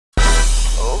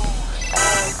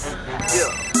Yeah.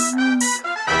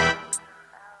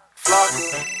 Flocka.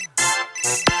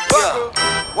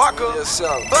 Yeah. Waka. Yes, sir.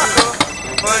 Flocka.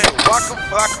 Flame. Waka.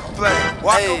 Flocka. Flame.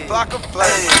 Waka. Flocka.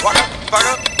 Flame. Waka.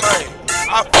 Flocka. Flame.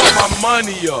 I put my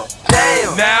money up.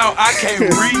 Damn. Now I can't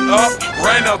re-up,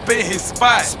 run up in his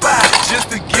spot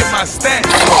just to get my stats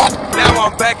up. Now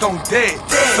I'm back on deck.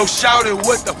 So shout it,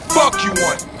 what the fuck you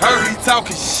want? Heard he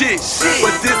talking shit,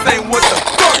 but this ain't what the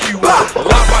fuck you want.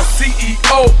 Lock my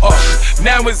CEO up,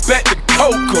 now it's back to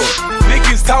Coca.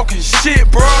 Niggas talking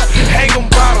shit, bro. Hang him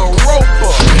by the rope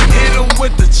up. Hit him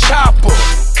with the chopper.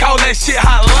 Call that shit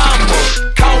hot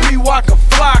llama. Call me Waka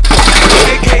Flocka,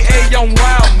 aka Young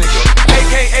Wild Nigga,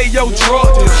 aka Yo Drug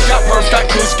Dealer. Got purse, got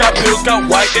kush, got pills, got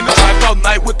white in the trap all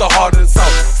night with the heart of the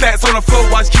south. Stats on the floor,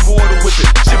 watch, keep order with it.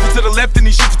 Shift it to the left and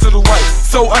he shift it to the right.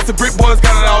 So us the brick boys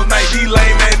got it all night. These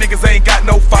lame ass niggas ain't got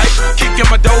no fight. Kick in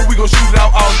my door, we gon' shoot it out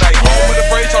all night. Home with a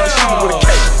brain, tryna shoot it with a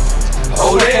cake.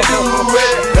 Oh, they do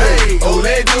it. Hey, oh,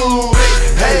 they do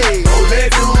it. Hey, oh,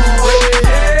 they do it.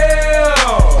 Yeah.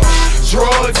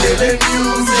 Drug dealing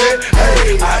music.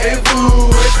 Hey, I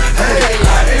influence. Hey,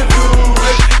 I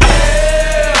influence.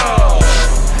 Yeah.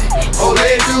 Oh,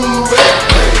 they do it.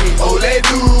 Hey, oh, they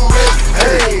do it.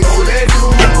 Hey, oh, they do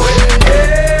it.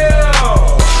 Yeah.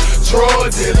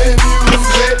 Drug dealing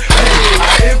music. Hey,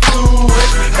 I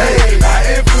influence. Hey, I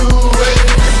influence.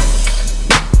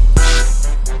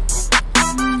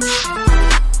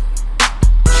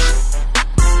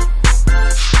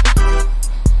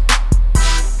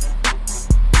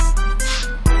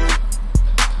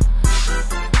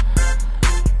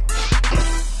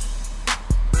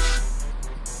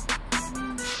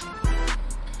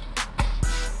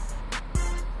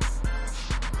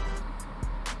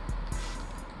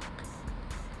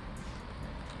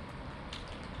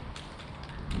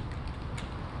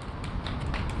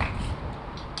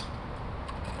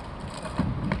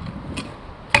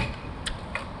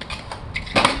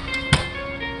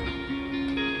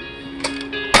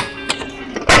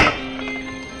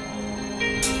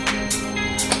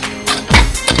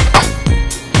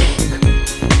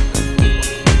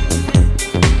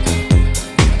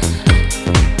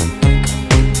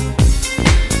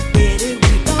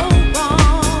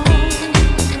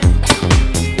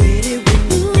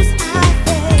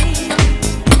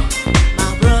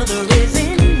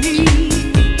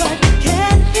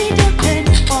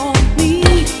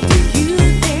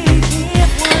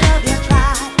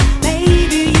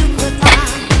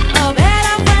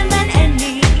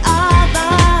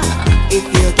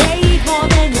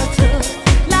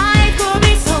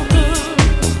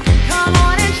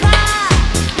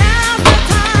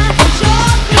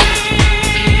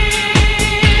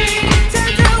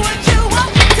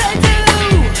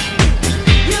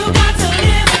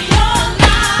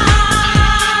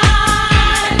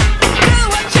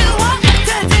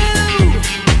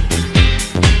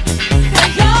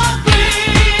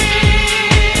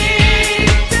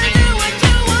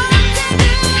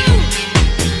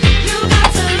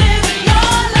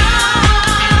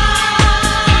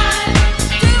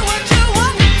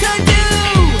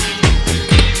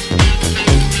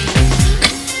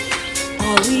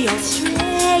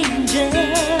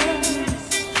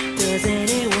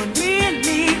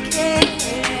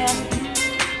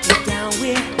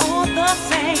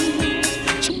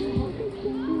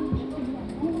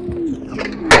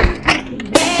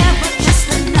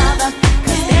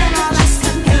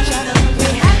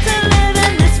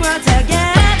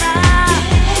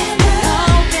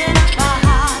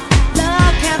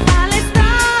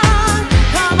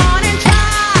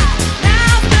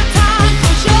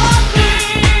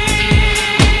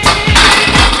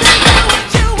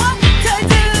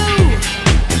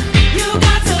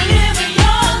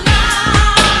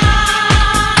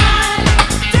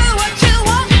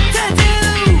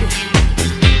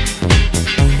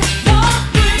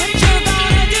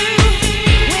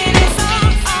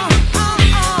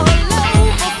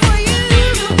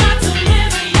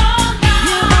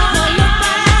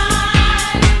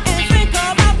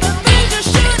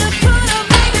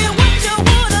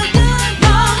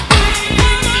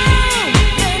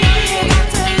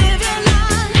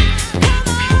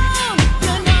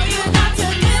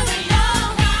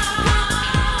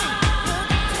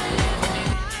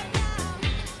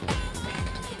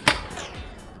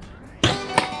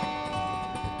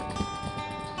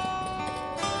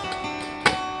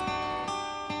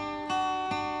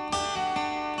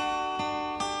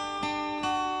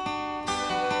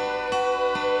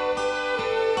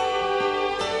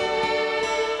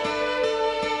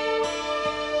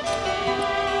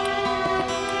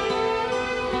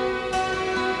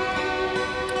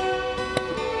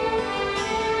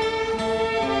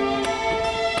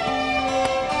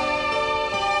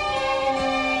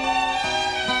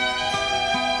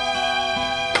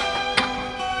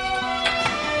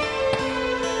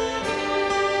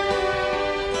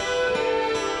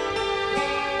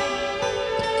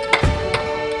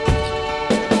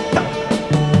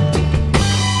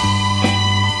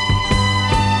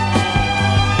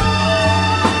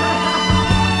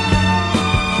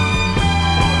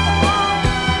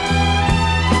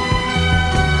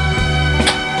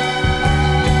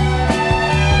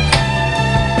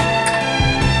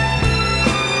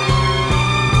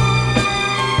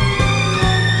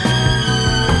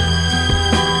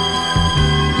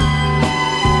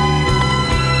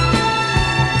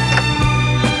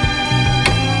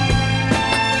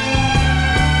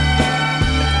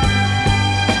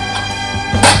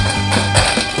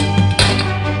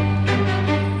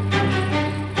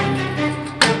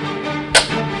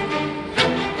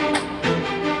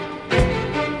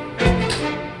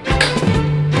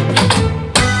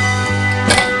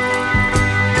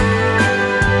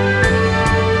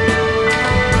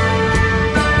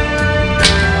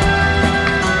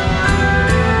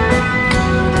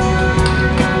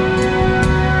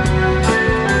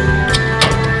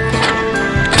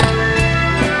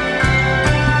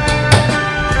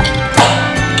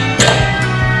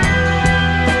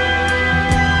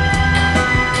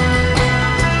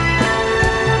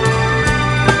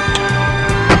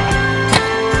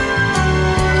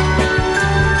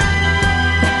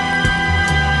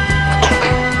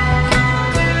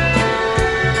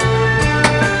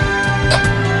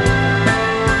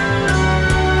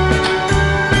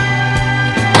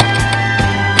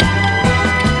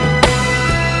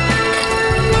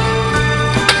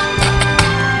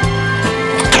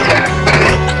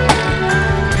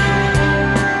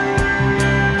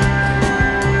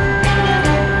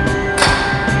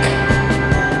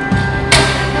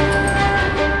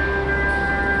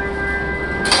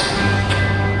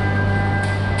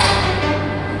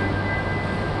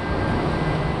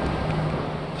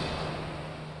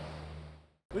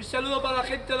 Un saludo para la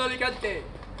gente de Alicante.